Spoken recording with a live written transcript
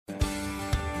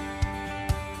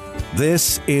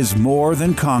This is More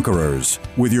Than Conquerors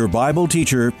with your Bible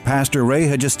teacher, Pastor Ray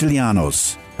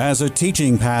Hagestilianos. As a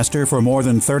teaching pastor for more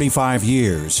than 35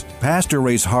 years, Pastor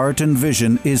Ray's heart and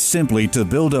vision is simply to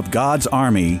build up God's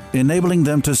army, enabling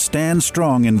them to stand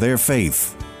strong in their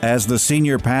faith. As the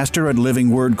senior pastor at Living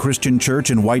Word Christian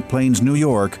Church in White Plains, New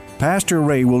York, Pastor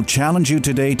Ray will challenge you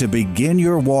today to begin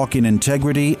your walk in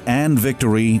integrity and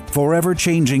victory, forever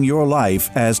changing your life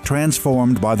as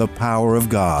transformed by the power of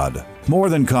God. More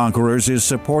Than Conquerors is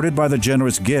supported by the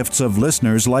generous gifts of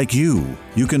listeners like you.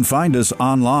 You can find us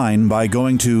online by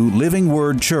going to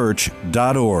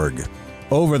livingwordchurch.org.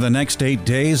 Over the next 8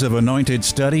 days of anointed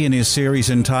study in his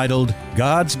series entitled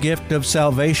God's Gift of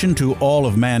Salvation to All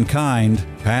of Mankind,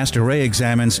 Pastor Ray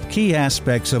examines key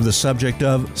aspects of the subject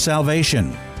of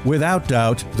salvation. Without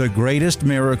doubt, the greatest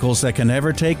miracles that can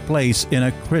ever take place in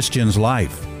a Christian's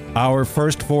life. Our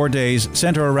first 4 days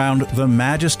center around the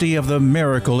majesty of the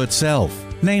miracle itself,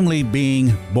 namely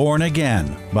being born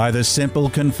again by the simple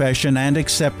confession and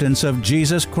acceptance of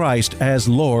Jesus Christ as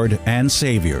Lord and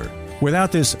Savior.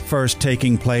 Without this first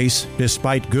taking place,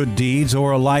 despite good deeds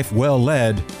or a life well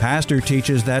led, Pastor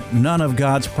teaches that none of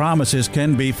God's promises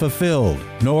can be fulfilled,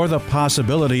 nor the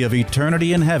possibility of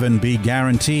eternity in heaven be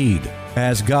guaranteed.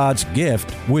 As God's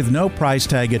gift, with no price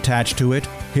tag attached to it,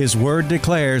 His Word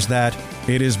declares that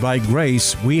it is by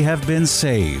grace we have been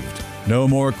saved. No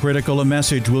more critical a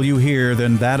message will you hear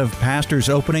than that of Pastor's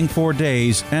opening 4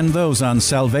 days and those on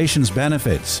salvation's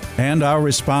benefits and our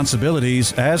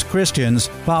responsibilities as Christians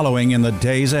following in the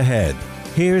days ahead.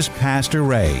 Here's Pastor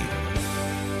Ray.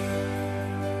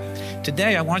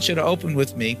 Today I want you to open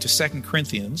with me to 2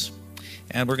 Corinthians,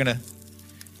 and we're going to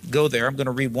go there. I'm going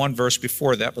to read one verse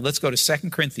before that, but let's go to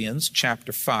 2 Corinthians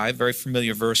chapter 5, very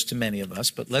familiar verse to many of us,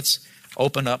 but let's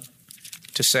open up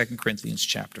to 2 Corinthians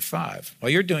chapter 5.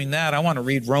 While you're doing that, I want to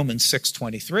read Romans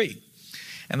 6:23.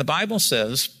 And the Bible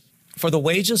says, "For the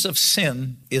wages of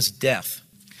sin is death,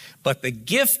 but the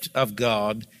gift of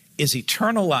God is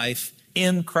eternal life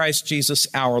in Christ Jesus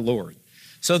our Lord."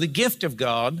 So the gift of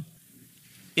God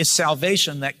is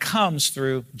salvation that comes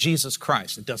through Jesus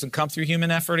Christ. It doesn't come through human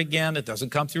effort again. It doesn't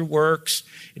come through works.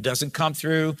 It doesn't come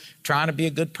through trying to be a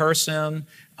good person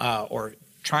or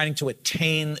trying to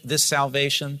attain this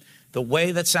salvation. The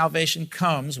way that salvation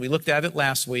comes, we looked at it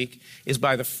last week, is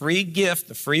by the free gift,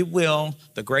 the free will,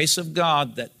 the grace of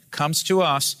God that comes to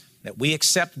us, that we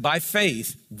accept by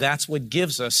faith. That's what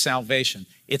gives us salvation.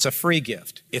 It's a free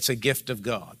gift. It's a gift of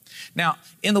God. Now,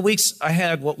 in the weeks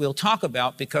ahead, what we'll talk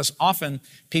about, because often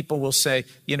people will say,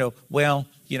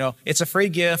 it's a free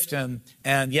gift, and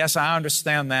yes, I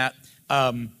understand that,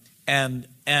 and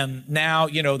now,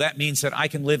 that means that I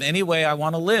can live any way I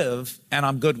want to live, and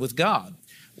I'm good with God.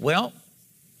 Well,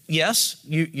 yes,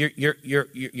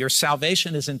 your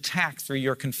salvation is intact through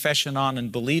your confession on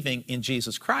and believing in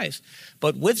Jesus Christ.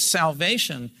 But with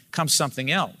salvation comes something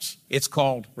else. It's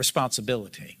called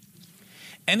responsibility.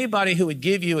 Anybody who would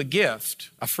give you a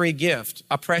gift, a free gift,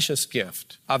 a precious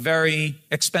gift, a very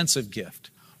expensive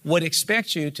gift, would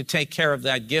expect you to take care of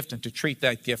that gift and to treat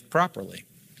that gift properly.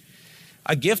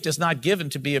 A gift is not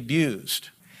given to be abused.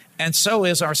 And so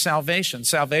is our salvation.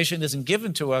 Salvation isn't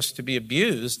given to us to be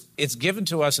abused. It's given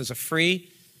to us as a free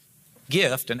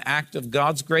gift, an act of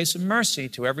God's grace and mercy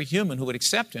to every human who would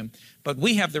accept Him. But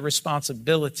we have the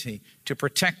responsibility to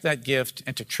protect that gift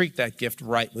and to treat that gift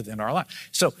right within our life.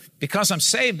 So because I'm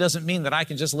saved doesn't mean that I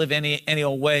can just live any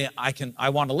old way I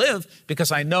want to live,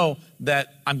 because I know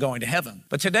that I'm going to heaven.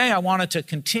 But today I wanted to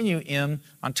continue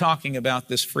on talking about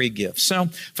this free gift. So,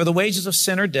 for the wages of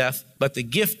sin are death, but the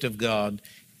gift of God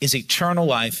is eternal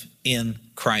life in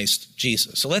Christ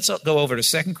Jesus. So let's go over to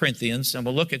 2 Corinthians, and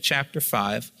we'll look at chapter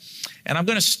 5. And I'm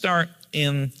going to start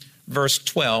in verse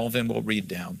 12, and we'll read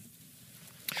down.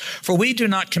 "For we do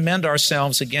not commend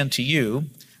ourselves again to you,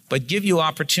 but give you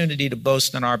opportunity to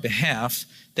boast on our behalf,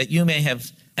 that you may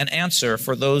have an answer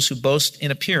for those who boast in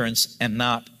appearance and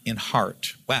not in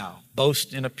heart." Wow,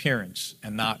 boast in appearance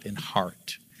and not in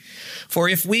heart. "For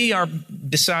if we are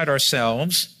beside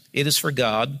ourselves, it is for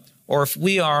God, or if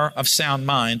we are of sound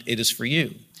mind, it is for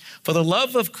you. For the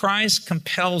love of Christ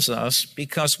compels us,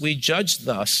 because we judge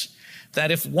thus, that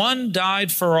if one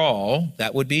died for all,"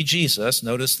 that would be Jesus,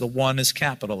 notice the one is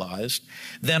capitalized,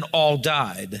 "then all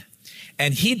died.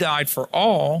 And He died for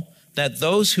all, that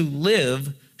those who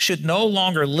live should no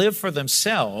longer live for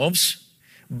themselves,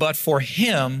 but for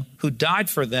Him who died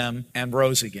for them and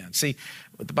rose again." See,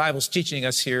 what the Bible's teaching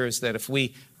us here is that if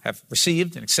we have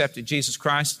received and accepted Jesus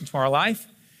Christ into our life,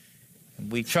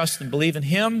 we trust and believe in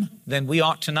Him, then we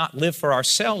ought to not live for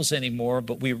ourselves anymore,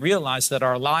 but we realize that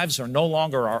our lives are no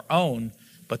longer our own,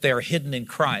 but they are hidden in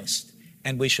Christ.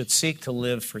 and we should seek to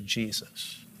live for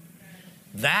Jesus.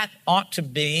 That ought to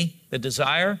be the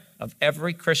desire of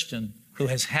every Christian who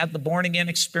has had the born-again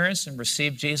experience and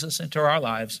received Jesus into our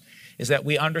lives, is that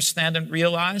we understand and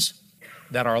realize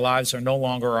that our lives are no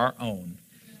longer our own.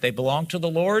 They belong to the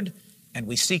Lord, and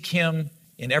we seek Him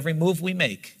in every move we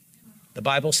make. The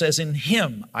Bible says, in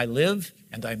Him I live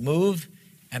and I move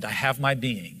and I have my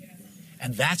being.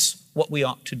 And that's what we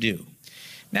ought to do.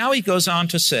 Now he goes on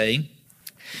to say,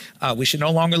 we should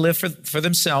no longer live for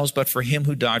themselves, but for Him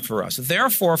who died for us.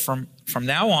 Therefore, from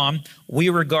now on, we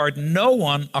regard no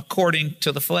one according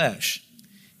to the flesh.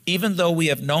 Even though we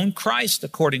have known Christ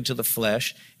according to the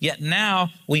flesh, yet now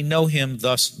we know Him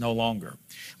thus no longer.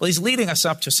 Well, he's leading us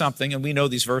up to something, and we know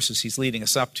these verses he's leading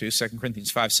us up to, 2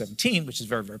 Corinthians 5:17, which is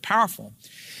very, very powerful.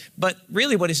 But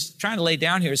really what he's trying to lay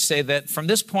down here is say that from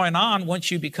this point on, once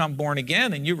you become born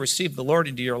again and you receive the Lord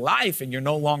into your life and you're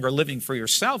no longer living for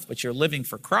yourself, but you're living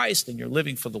for Christ and you're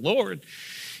living for the Lord,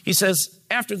 he says,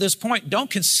 after this point,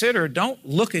 don't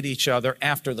look at each other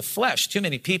after the flesh. Too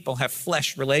many people have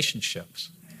flesh relationships.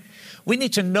 We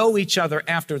need to know each other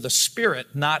after the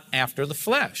Spirit, not after the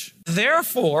flesh.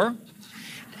 Therefore,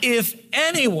 if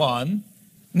anyone,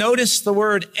 notice the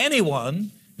word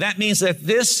anyone, that means that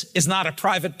this is not a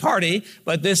private party,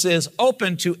 but this is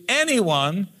open to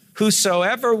anyone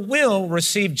whosoever will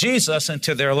receive Jesus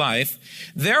into their life.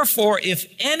 Therefore,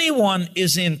 if anyone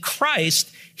is in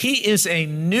Christ, he is a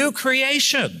new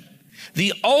creation.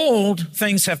 The old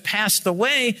things have passed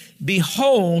away.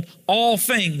 Behold, all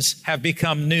things have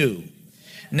become new.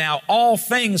 Now, all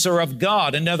things are of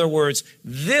God. In other words,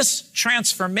 this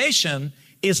transformation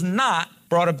is not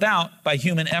brought about by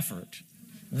human effort.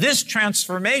 This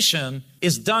transformation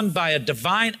is done by a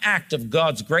divine act of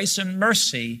God's grace and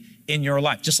mercy in your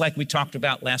life, just like we talked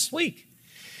about last week.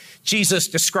 Jesus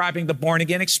describing the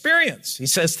born-again experience. He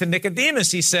says to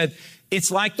Nicodemus, he said,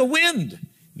 it's like the wind.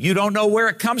 You don't know where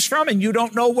it comes from and you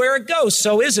don't know where it goes.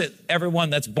 So is it everyone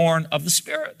that's born of the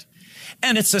Spirit.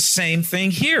 And it's the same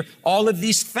thing here. All of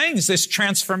these things, this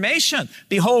transformation,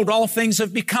 behold, all things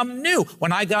have become new.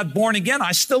 When I got born again,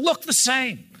 I still looked the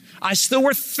same. I still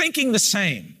were thinking the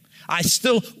same. I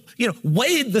still,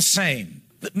 weighed the same.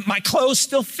 My clothes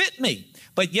still fit me.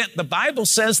 But yet the Bible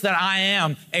says that I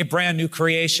am a brand new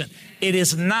creation. It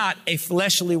is not a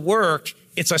fleshly work.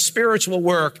 It's a spiritual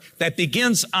work that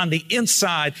begins on the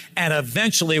inside and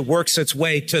eventually works its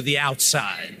way to the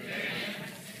outside.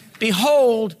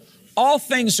 Behold, all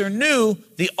things are new.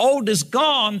 The old is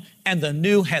gone and the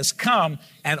new has come.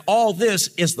 And all this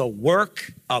is the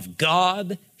work of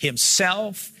God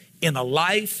Himself in the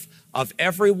life of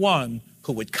everyone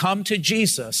who would come to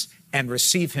Jesus and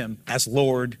receive Him as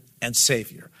Lord and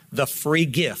Savior. The free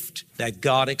gift that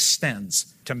God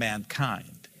extends to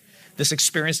mankind. This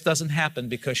experience doesn't happen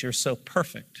because you're so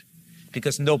perfect,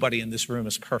 because nobody in this room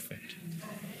is perfect.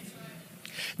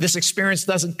 This experience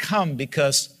doesn't come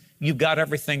because you've got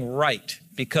everything right,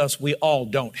 because we all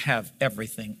don't have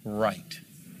everything right.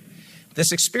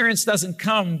 This experience doesn't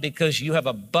come because you have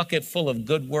a bucket full of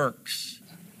good works,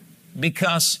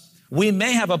 because we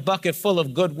may have a bucket full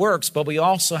of good works, but we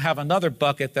also have another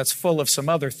bucket that's full of some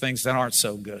other things that aren't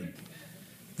so good.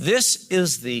 This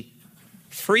is the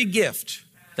free gift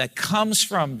that comes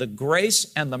from the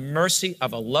grace and the mercy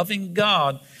of a loving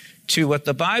God to what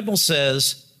the Bible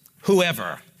says,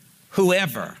 whoever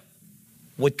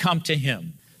would come to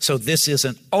Him. So this is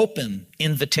an open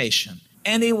invitation.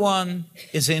 Anyone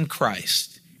is in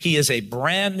Christ. He is a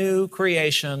brand new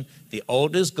creation. The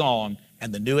old is gone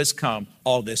and the new has come.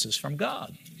 All this is from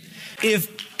God. If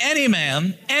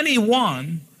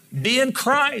anyone be in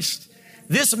Christ,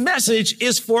 this message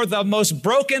is for the most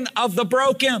broken of the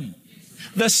broken,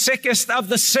 the sickest of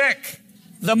the sick,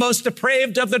 the most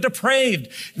depraved of the depraved.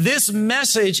 This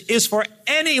message is for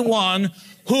anyone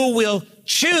who will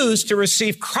choose to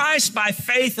receive Christ by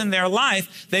faith in their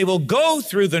life. They will go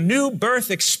through the new birth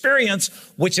experience,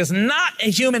 which is not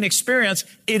a human experience.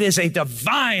 It is a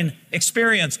divine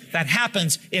experience that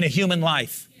happens in a human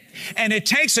life. And it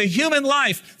takes a human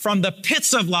life from the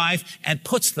pits of life and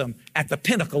puts them at the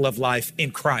pinnacle of life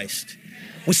in Christ.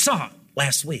 We saw it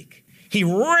last week. He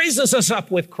raises us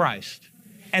up with Christ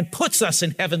and puts us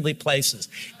in heavenly places.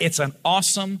 It's an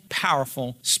awesome,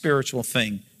 powerful, spiritual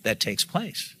thing that takes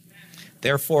place.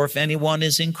 Therefore, if anyone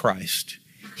is in Christ,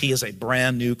 he is a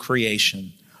brand new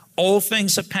creation. Old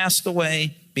things have passed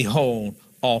away. Behold,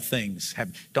 all things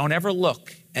have. Don't ever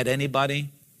look at anybody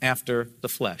after the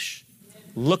flesh.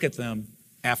 Look at them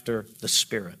after the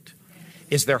Spirit.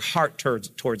 Is their heart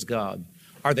towards God?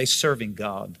 Are they serving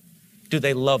God? Do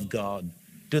they love God?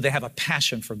 Do they have a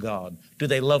passion for God? Do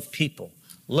they love people?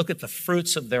 Look at the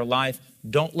fruits of their life.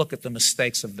 Don't look at the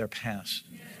mistakes of their past.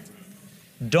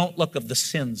 Don't look at the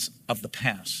sins of the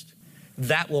past.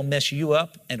 That will mess you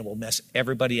up and it will mess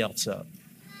everybody else up.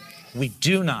 We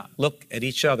do not look at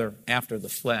each other after the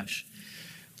flesh.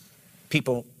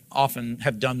 People often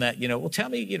have done that, well, tell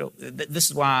me, this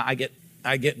is why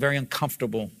I get very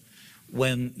uncomfortable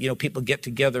when, people get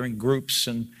together in groups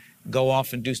and go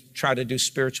off and try to do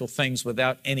spiritual things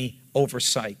without any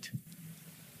oversight,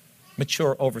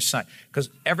 mature oversight, because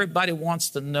everybody wants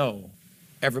to know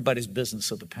everybody's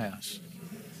business of the past.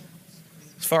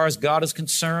 As far as God is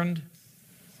concerned,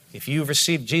 if you've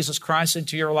received Jesus Christ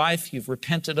into your life, you've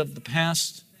repented of the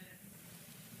past,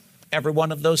 every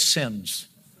one of those sins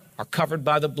are covered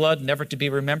by the blood, never to be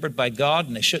remembered by God,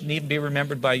 and they shouldn't even be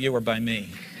remembered by you or by me.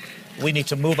 We need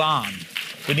to move on.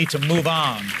 We need to move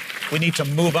on. We need to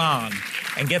move on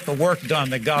and get the work done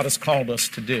that God has called us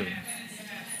to do,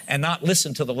 and not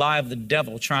listen to the lie of the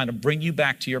devil trying to bring you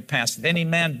back to your past. If any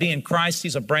man be in Christ,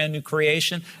 he's a brand new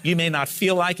creation. You may not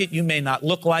feel like it. You may not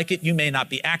look like it. You may not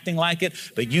be acting like it,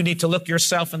 but you need to look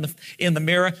yourself in the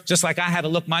mirror, just like I had to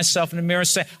look myself in the mirror and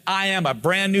say, I am a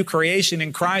brand new creation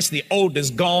in Christ. The old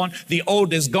is gone. The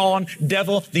old is gone.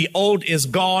 Devil, the old is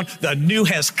gone. The new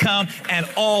has come, and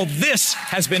all this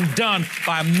has been done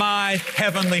by my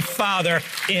heavenly Father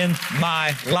in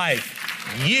my life.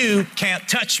 You can't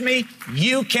touch me.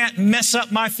 You can't mess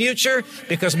up my future,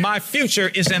 because my future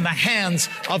is in the hands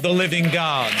of the living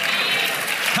God.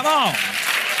 Come on.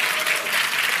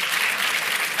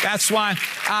 That's why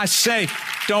I say,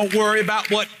 don't worry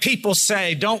about what people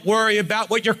say. Don't worry about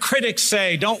what your critics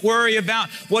say. Don't worry about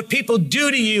what people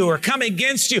do to you or come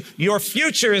against you. Your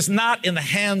future is not in the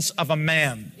hands of a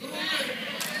man.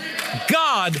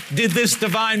 God did this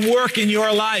divine work in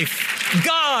your life.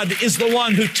 God is the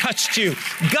one who touched you.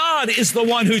 God is the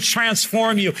one who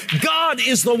transformed you. God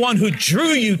is the one who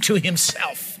drew you to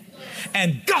himself.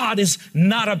 And God is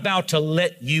not about to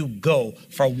let you go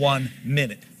for 1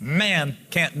 minute. Man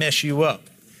can't mess you up.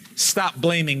 Stop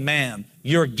blaming man.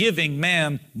 You're giving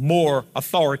man more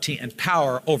authority and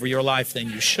power over your life than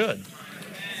you should.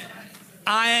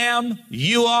 I am,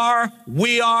 you are,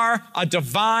 we are a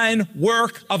divine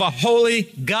work of a holy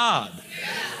God.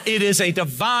 It is a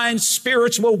divine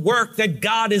spiritual work that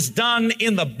God has done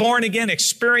in the born-again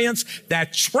experience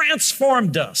that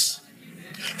transformed us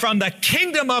from the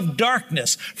kingdom of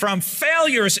darkness, from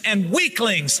failures and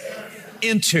weaklings,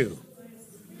 into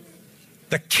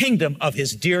the kingdom of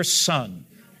his dear Son,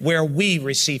 where we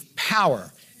receive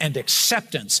power and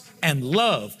acceptance and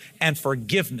love and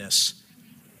forgiveness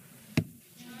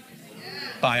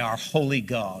by our holy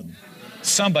God.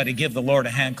 Somebody give the Lord a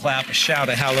hand clap, a shout,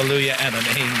 a hallelujah, and an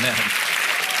amen.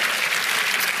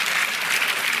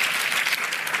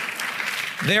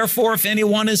 Therefore, if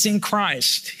anyone is in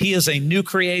Christ, he is a new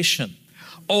creation.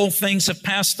 Old things have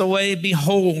passed away.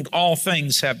 Behold, all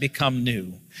things have become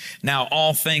new. Now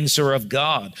all things are of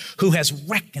God, who has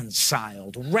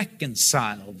reconciled,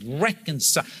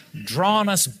 drawn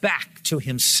us back to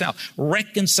himself.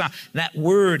 Reconcile. That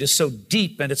word is so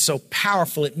deep and it's so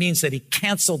powerful. It means that he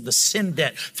canceled the sin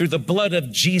debt through the blood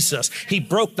of Jesus. He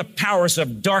broke the powers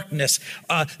of darkness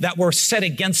that were set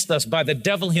against us by the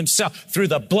devil himself through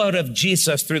the blood of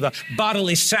Jesus, through the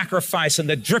bodily sacrifice and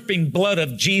the dripping blood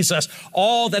of Jesus.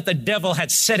 All that the devil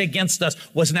had set against us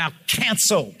was now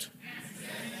canceled,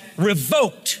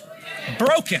 revoked,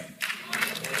 broken.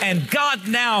 And God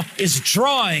now is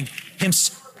drawing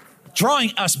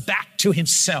us back to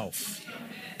himself,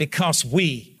 because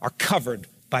we are covered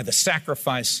by the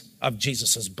sacrifice of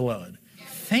Jesus' blood.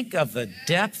 Think of the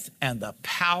depth and the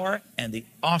power and the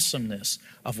awesomeness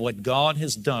of what God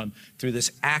has done through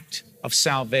this act of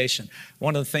salvation.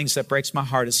 One of the things that breaks my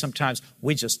heart is sometimes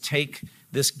we just take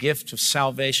this gift of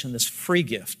salvation, this free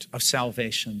gift of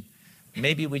salvation,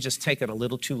 maybe we just take it a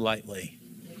little too lightly.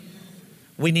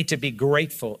 We need to be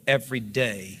grateful every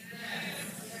day.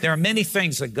 There are many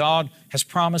things that God has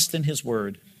promised in his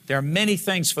word. There are many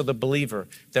things for the believer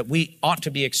that we ought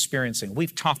to be experiencing.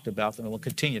 We've talked about them and we'll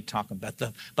continue to talk about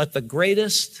them. But the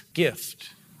greatest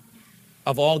gift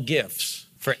of all gifts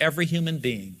for every human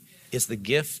being is the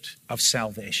gift of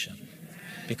salvation.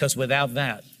 Because without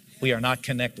that, we are not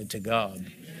connected to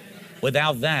God.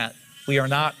 Without that, we are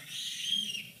not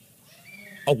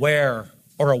aware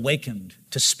or awakened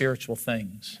to spiritual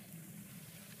things.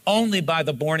 Only by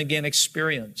the born-again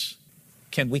experience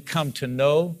can we come to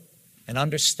know and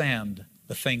understand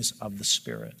the things of the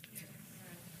Spirit.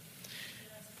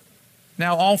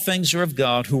 Now, all things are of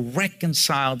God, who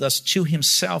reconciled us to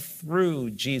himself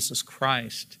through Jesus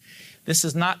Christ. This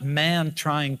is not man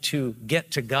trying to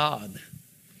get to God,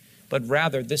 but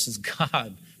rather this is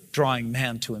God drawing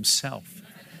man to himself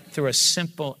through a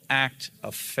simple act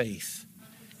of faith.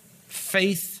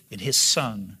 Faith in his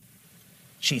Son,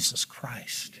 Jesus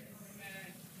Christ.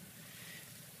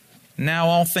 Now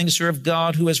all things are of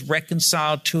God, who has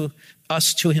reconciled to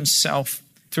us to himself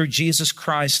through Jesus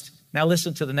Christ. Now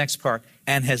listen to the next part.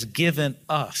 And has given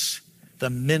us the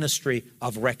ministry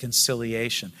of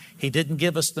reconciliation. He didn't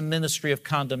give us the ministry of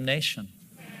condemnation.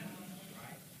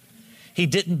 He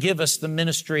didn't give us the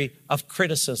ministry of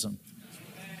criticism.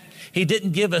 He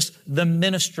didn't give us the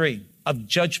ministry of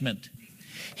judgment.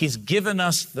 He's given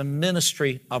us the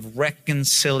ministry of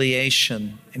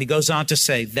reconciliation. And he goes on to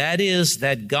say, that is,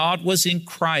 that God was in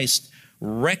Christ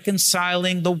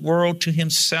reconciling the world to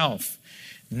himself,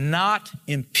 not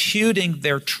imputing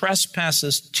their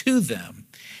trespasses to them,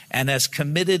 and has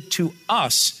committed to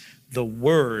us the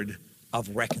word of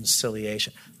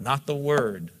reconciliation. Not the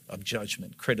word of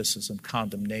judgment, criticism,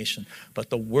 condemnation, but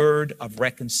the word of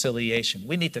reconciliation.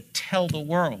 We need to tell the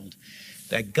world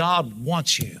that God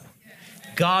wants you.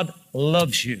 God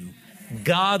loves you.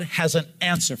 God has an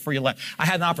answer for your life. I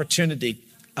had an opportunity,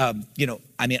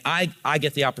 I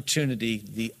get the opportunity,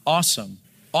 the awesome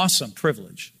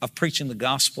privilege of preaching the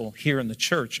gospel here in the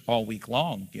church all week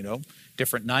long,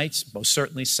 different nights, most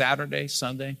certainly Saturday,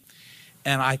 Sunday.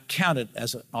 And I count it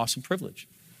as an awesome privilege.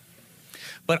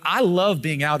 But I love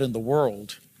being out in the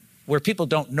world where people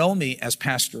don't know me as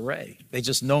Pastor Ray. They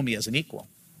just know me as an equal.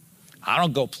 I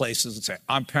don't go places and say,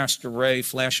 I'm Pastor Ray,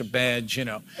 flash a badge,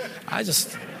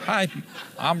 Hi,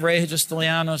 I'm Ray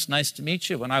Hagestilianos, nice to meet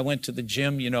you. When I went to the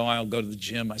gym, I'll go to the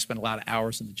gym. I spend a lot of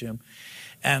hours in the gym.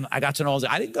 And I got to know,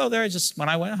 I didn't go there, when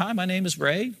I went, hi, my name is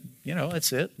Ray,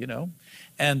 that's it,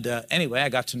 And anyway, I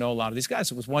got to know a lot of these guys.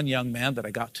 There was one young man that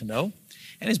I got to know,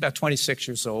 and he's about 26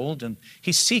 years old, and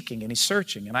he's seeking and he's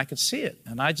searching, and I could see it.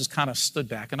 And I just kind of stood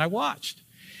back and I watched.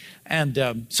 And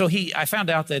I found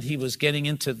out that he was getting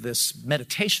into this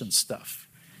meditation stuff.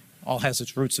 All has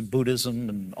its roots in Buddhism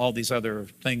and all these other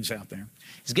things out there.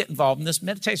 He's getting involved in this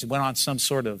meditation. Went on some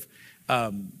sort of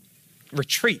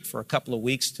retreat for a couple of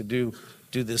weeks to do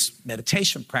this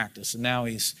meditation practice. And now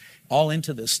he's all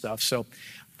into this stuff. So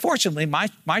fortunately,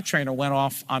 my trainer went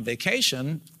off on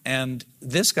vacation, and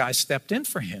this guy stepped in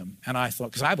for him. And I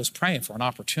thought, because I was praying for an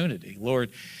opportunity, Lord,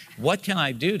 what can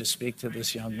I do to speak to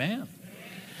this young man?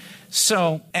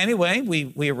 So anyway,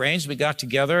 we arranged, we got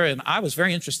together, and I was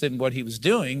very interested in what he was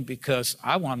doing because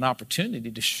I want an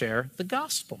opportunity to share the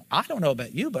gospel. I don't know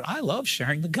about you, but I love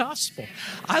sharing the gospel.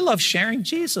 I love sharing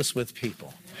Jesus with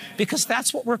people because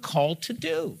that's what we're called to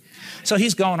do. So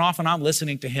he's going off and I'm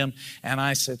listening to him, and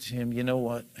I said to him, you know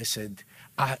what? I said,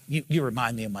 you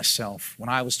remind me of myself. When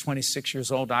I was 26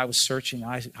 years old, I was searching.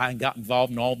 I got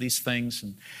involved in all these things.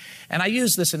 And I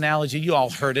use this analogy. You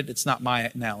all heard it. It's not my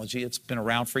analogy. It's been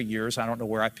around for years. I don't know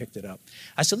where I picked it up.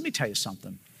 I said, let me tell you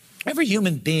something. Every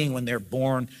human being, when they're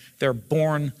born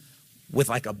with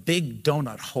like a big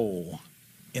donut hole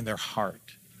in their heart.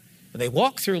 They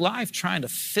walk through life trying to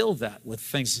fill that with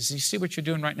things. You see what you're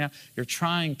doing right now? You're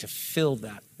trying to fill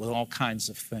that with all kinds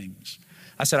of things.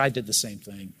 I said, I did the same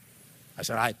thing. I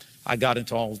said, I got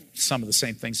into some of the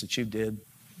same things that you did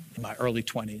in my early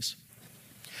 20s.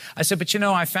 I said, but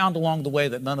I found along the way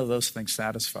that none of those things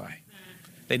satisfy.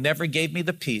 They never gave me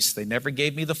the peace. They never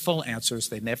gave me the full answers.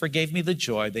 They never gave me the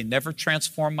joy. They never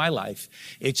transformed my life.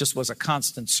 It just was a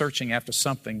constant searching after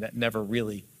something that never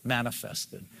really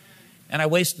manifested. And I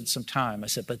wasted some time. I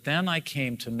said, but then I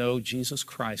came to know Jesus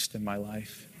Christ in my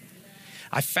life.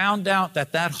 I found out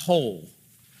that hole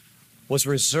was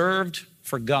reserved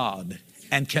for God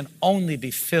and can only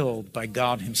be filled by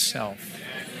God himself.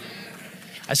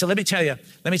 I said, let me tell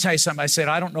you something. I said,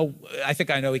 I don't know. I think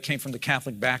I know he came from the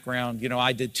Catholic background.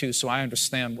 I did too, so I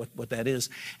understand what that is.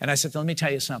 And I said, let me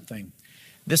tell you something.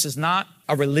 This is not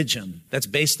a religion that's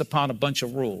based upon a bunch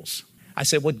of rules. I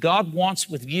said, what God wants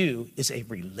with you is a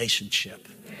relationship.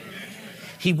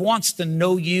 He wants to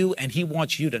know you, and he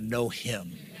wants you to know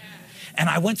him. And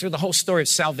I went through the whole story of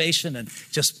salvation and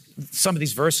just some of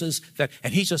these verses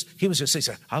he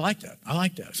said, I like that. I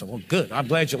said, well, good. I'm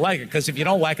glad you like it, because if you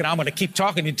don't like it, I'm going to keep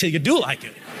talking until you do like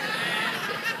it.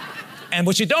 And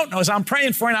what you don't know is I'm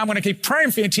praying for you, and I'm going to keep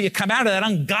praying for you until you come out of that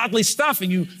ungodly stuff and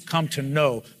you come to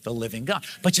know the living God.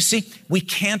 But you see, we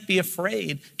can't be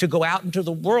afraid to go out into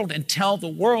the world and tell the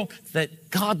world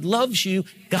that God loves you,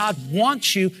 God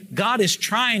wants you, God is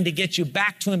trying to get you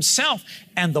back to himself.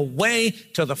 And the way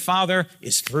to the Father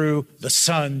is through the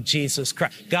Son, Jesus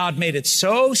Christ. God made it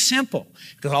so simple,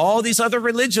 because all these other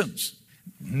religions,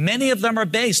 many of them are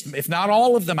based, if not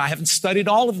all of them, I haven't studied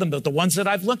all of them, but the ones that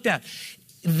I've looked at,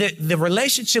 the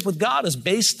relationship with God is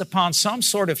based upon some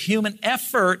sort of human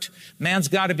effort. Man's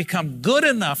got to become good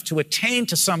enough to attain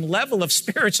to some level of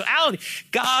spirituality.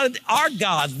 God, our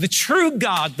God, the true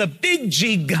God, the big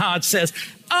G God says,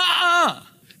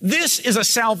 this is a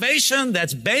salvation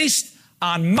that's based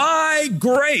on my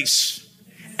grace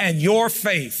and your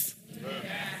faith.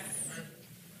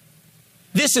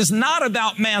 This is not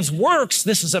about man's works.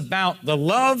 This is about the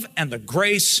love and the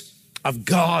grace of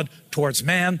God towards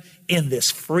man in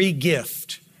this free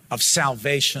gift of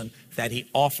salvation that he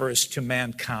offers to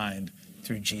mankind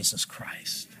through Jesus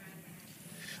Christ.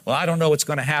 Well, I don't know what's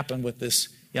going to happen with this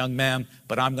young man,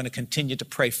 but I'm going to continue to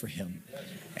pray for him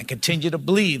and continue to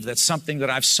believe that something that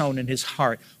I've sown in his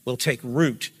heart will take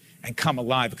root and come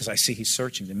alive, because I see he's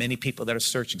searching. There are many people that are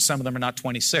searching. Some of them are not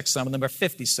 26. Some of them are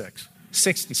 56,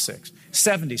 66,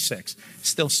 76,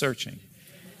 still searching.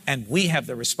 And we have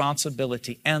the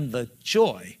responsibility and the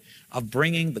joy of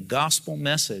bringing the gospel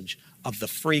message of the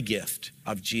free gift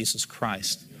of Jesus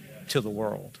Christ to the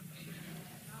world.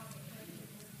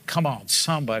 Come on,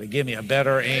 somebody give me a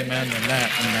better amen than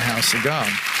that in the house of God.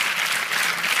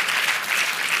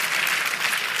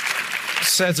 It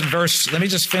says in let me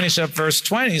just finish up verse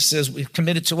 20. It says, we've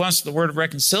committed to us the word of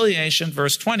reconciliation.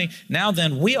 Verse 20, now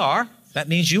then we are, that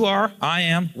means you are, I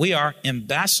am, we are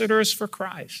ambassadors for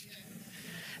Christ,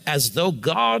 as though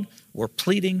God were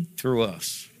pleading through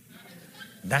us.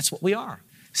 That's what we are.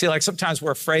 See, like sometimes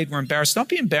we're afraid, we're embarrassed. Don't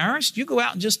be embarrassed. You go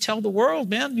out and just tell the world,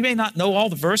 man. You may not know all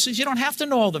the verses. You don't have to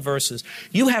know all the verses.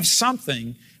 You have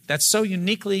something that's so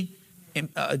uniquely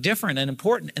different and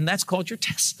important, and that's called your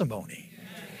testimony.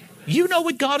 You know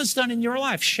what God has done in your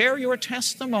life. Share your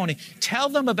testimony. Tell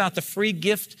them about the free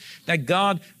gift that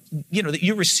God, that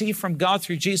you received from God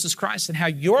through Jesus Christ and how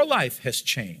your life has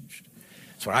changed.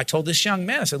 That's what I told this young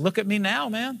man. I said, look at me now,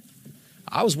 man.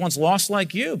 I was once lost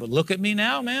like you, but look at me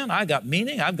now, man. I got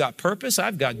meaning, I've got purpose,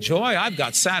 I've got joy, I've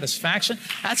got satisfaction.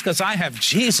 That's because I have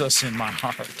Jesus in my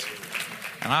heart.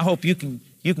 And I hope you can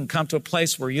come to a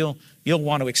place where you'll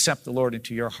want to accept the Lord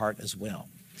into your heart as well.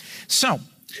 So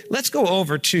let's go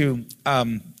over to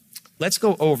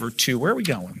where are we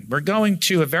going? We're going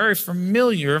to a very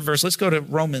familiar verse. Let's go to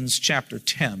Romans chapter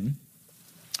 10,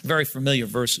 a very familiar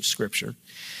verse of Scripture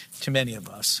to many of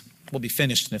us. We'll be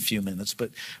finished in a few minutes,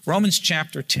 but Romans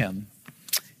chapter 10,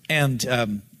 and a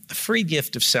free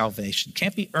gift of salvation.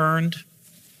 Can't be earned.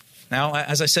 Now,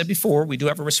 as I said before, we do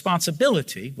have a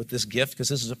responsibility with this gift because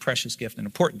this is a precious gift, an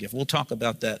important gift. We'll talk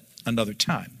about that another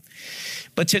time.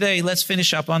 But today, let's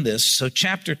finish up on this. So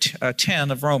chapter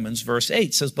 10 of Romans, verse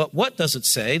 8 says, but what does it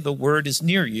say? The word is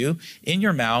near you, in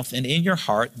your mouth and in your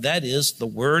heart. That is the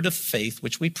word of faith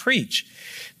which we preach.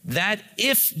 That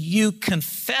if you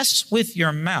confess with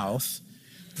your mouth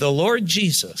the Lord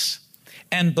Jesus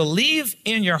and believe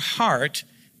in your heart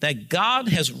that God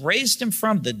has raised him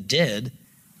from the dead,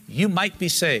 you might be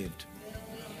saved.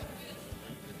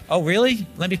 Oh, really?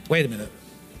 Wait a minute.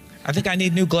 I think I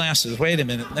need new glasses. Wait a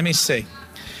minute. Let me see.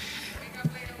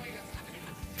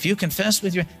 If you confess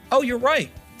with your... Oh, you're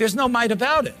right. There's no might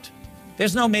about it.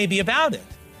 There's no maybe about it.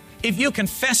 If you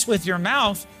confess with your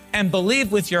mouth and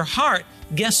believe with your heart,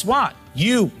 guess what?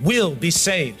 You will be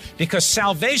saved, because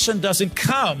salvation doesn't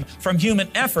come from human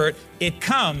effort. It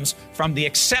comes from the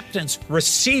acceptance,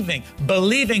 receiving,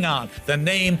 believing on the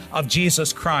name of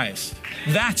Jesus Christ.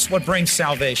 That's what brings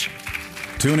salvation.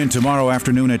 Tune in tomorrow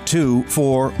afternoon at 2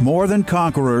 for More Than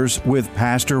Conquerors with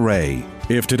Pastor Ray.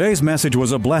 If today's message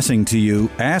was a blessing to you,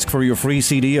 ask for your free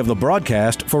CD of the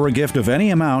broadcast for a gift of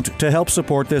any amount to help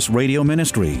support this radio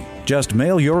ministry. Just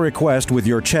mail your request with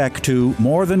your check to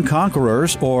More Than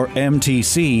Conquerors, or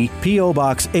MTC, P.O.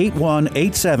 Box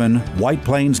 8187, White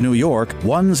Plains, New York,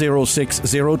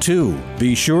 10602.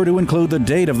 Be sure to include the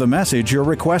date of the message you're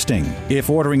requesting. If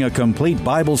ordering a complete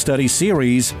Bible study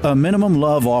series, a minimum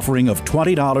love offering of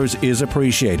 $20 is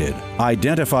appreciated.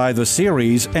 Identify the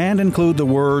series and include the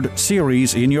word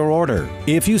series in your order.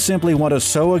 If you simply want to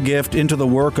sow a gift into the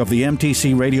work of the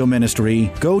MTC Radio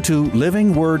Ministry, go to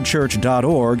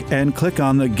livingwordchurch.org and click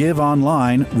on the Give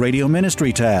Online Radio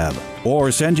Ministry tab.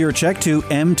 Or send your check to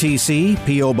MTC,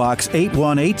 P.O. Box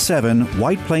 8187,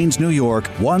 White Plains, New York,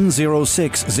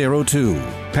 10602.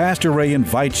 Pastor Ray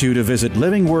invites you to visit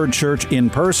Living Word Church in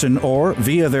person or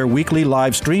via their weekly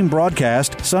live stream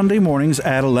broadcast Sunday mornings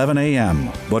at 11 a.m.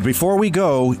 But before we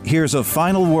go, here's a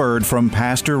final word from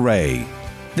Pastor Ray.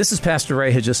 This is Pastor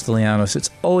Ray Hagistilianos. It's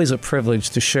always a privilege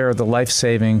to share the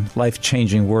life-saving,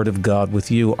 life-changing Word of God with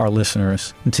you, our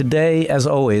listeners. And today, as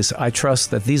always, I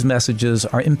trust that these messages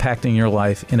are impacting your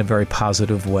life in a very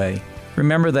positive way.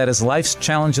 Remember that as life's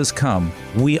challenges come,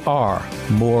 we are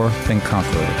more than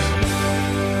conquerors.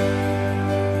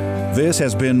 This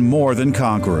has been More Than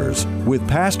Conquerors with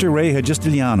Pastor Ray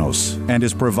Hagestilianos and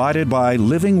is provided by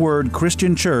Living Word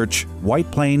Christian Church, White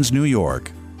Plains, New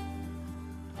York.